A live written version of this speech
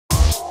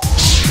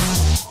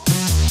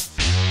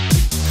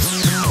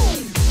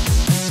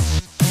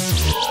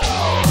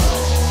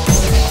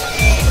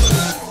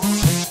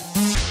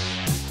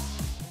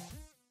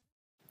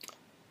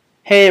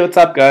Hey, what's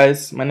up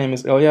guys? My name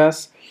is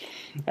Ilyas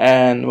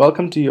and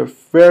welcome to your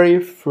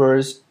very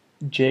first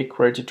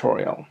jQuery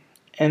tutorial.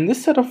 In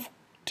this set of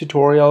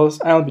tutorials,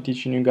 I'll be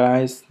teaching you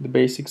guys the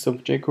basics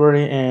of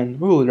jQuery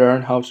and we will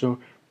learn how to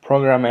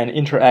program an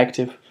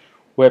interactive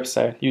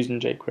website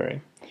using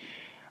jQuery.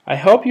 I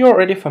hope you're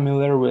already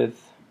familiar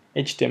with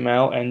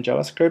HTML and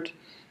JavaScript,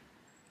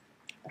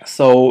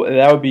 so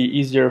that would be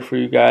easier for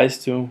you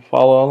guys to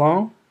follow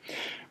along.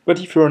 But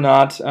if you're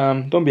not,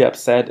 don't be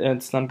upset.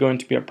 It's not going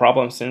to be a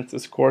problem since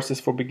this course is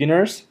for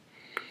beginners.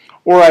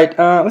 Alright,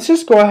 let's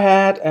just go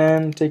ahead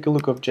and take a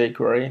look at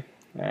jQuery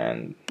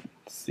and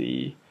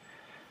see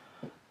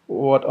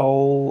what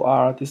all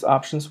are these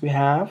options we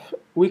have.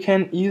 We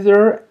can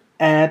either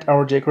add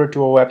our jQuery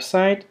to a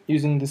website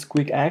using this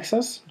quick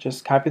access.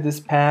 Just copy this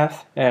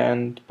path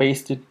and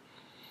paste it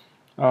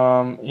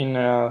in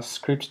a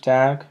script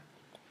tag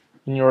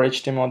in your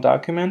HTML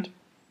document.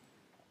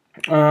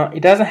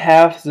 It doesn't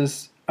have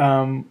this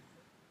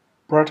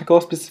protocol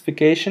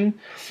specification,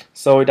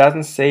 so it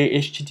doesn't say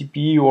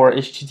HTTP or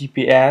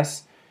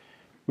HTTPS,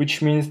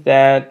 which means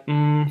that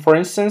for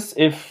instance,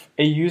 if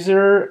a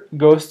user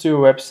goes to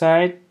a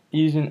website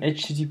using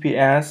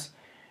HTTPS,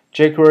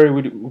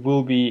 jQuery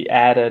will be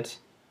added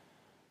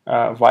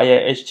via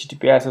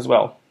HTTPS as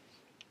well.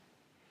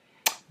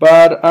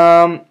 But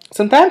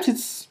sometimes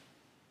it's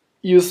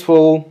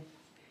useful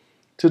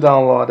to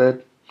download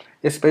it,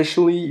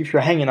 especially if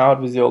you're hanging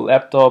out with your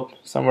laptop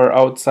somewhere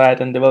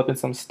outside and developing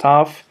some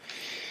stuff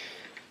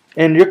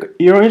and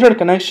your internet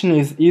connection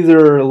is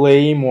either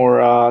lame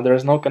or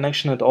there's no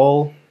connection at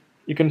all.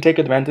 You can take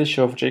advantage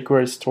of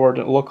jQuery stored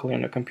locally on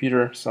your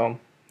computer. So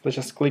let's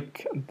just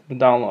click the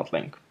download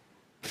link.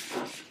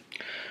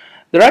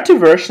 There are two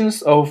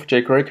versions of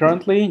jQuery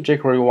currently,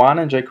 jQuery 1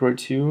 and jQuery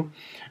 2.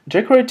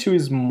 jQuery 2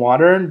 is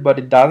modern, but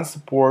it doesn't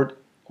support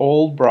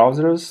old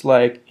browsers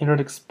like Internet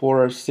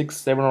Explorer 6,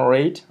 7, or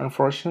 8,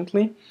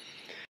 unfortunately.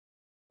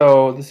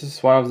 So this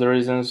is one of the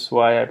reasons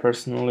why I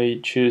personally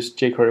choose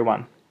jQuery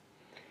 1.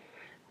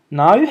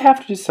 Now you have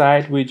to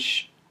decide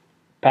which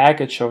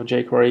package of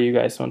jQuery you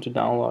guys want to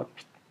download.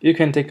 You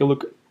can take a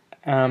look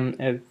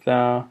at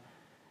the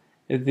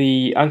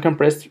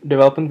uncompressed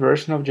development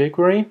version of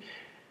jQuery,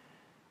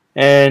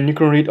 and you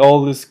can read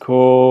all this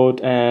code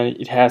and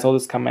it has all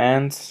these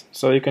commands,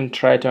 so you can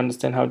try to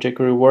understand how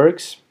jQuery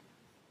works.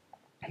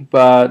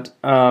 But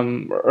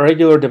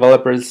regular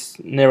developers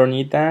never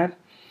need that.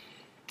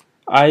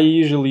 I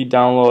usually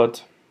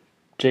download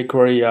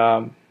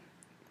jQuery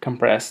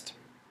compressed.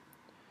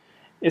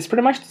 It's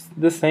pretty much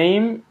the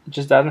same, it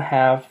just doesn't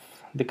have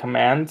the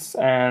commands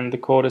and the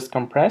code is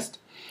compressed,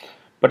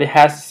 but it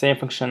has the same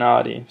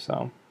functionality,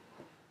 so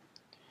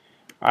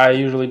I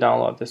usually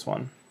download this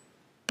one.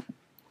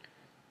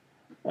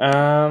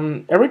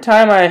 Every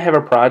time I have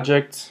a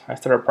project, I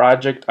start a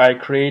project, I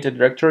create a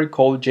directory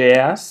called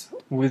JS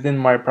within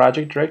my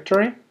project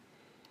directory,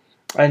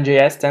 and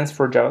JS stands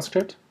for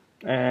JavaScript,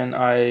 and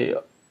I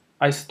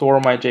store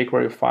my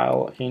jQuery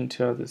file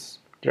into this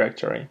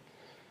directory.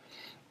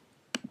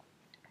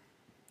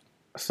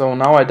 So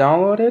now I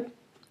download it,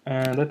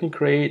 and let me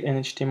create an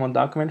HTML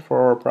document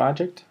for our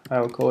project. I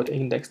will call it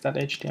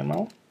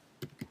index.html.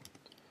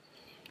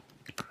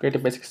 Create a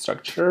basic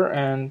structure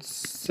and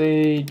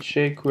say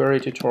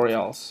jQuery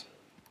tutorials.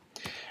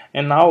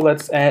 And now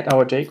let's add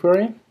our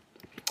jQuery.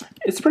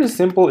 It's pretty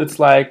simple. It's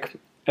like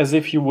as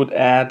if you would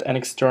add an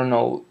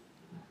external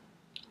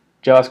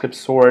JavaScript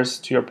source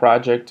to your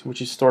project, which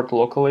is stored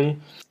locally.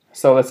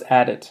 So let's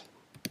add it.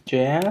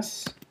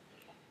 JS.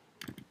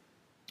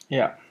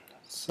 Yeah.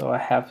 So I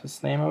have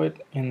this name of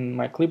it in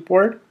my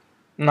clipboard.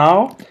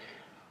 Now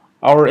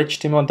our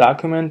HTML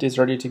document is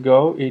ready to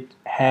go. It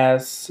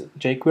has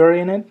jQuery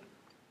in it,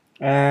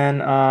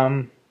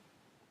 and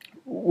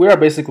we are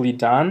basically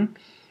done.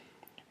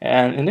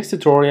 And in this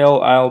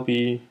tutorial I'll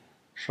be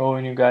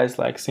showing you guys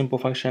like simple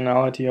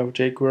functionality of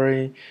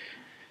jQuery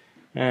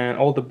and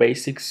all the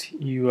basics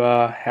you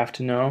have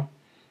to know.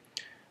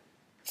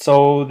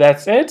 So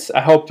that's it.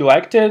 I hope you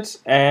liked it,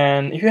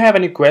 and if you have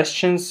any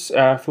questions,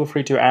 feel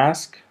free to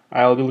ask.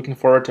 I'll be looking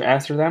forward to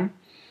answer them.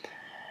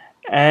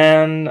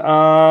 And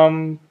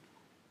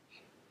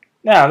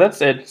yeah,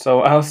 that's it.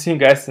 So I'll see you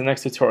guys in the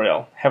next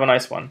tutorial. Have a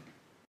nice one.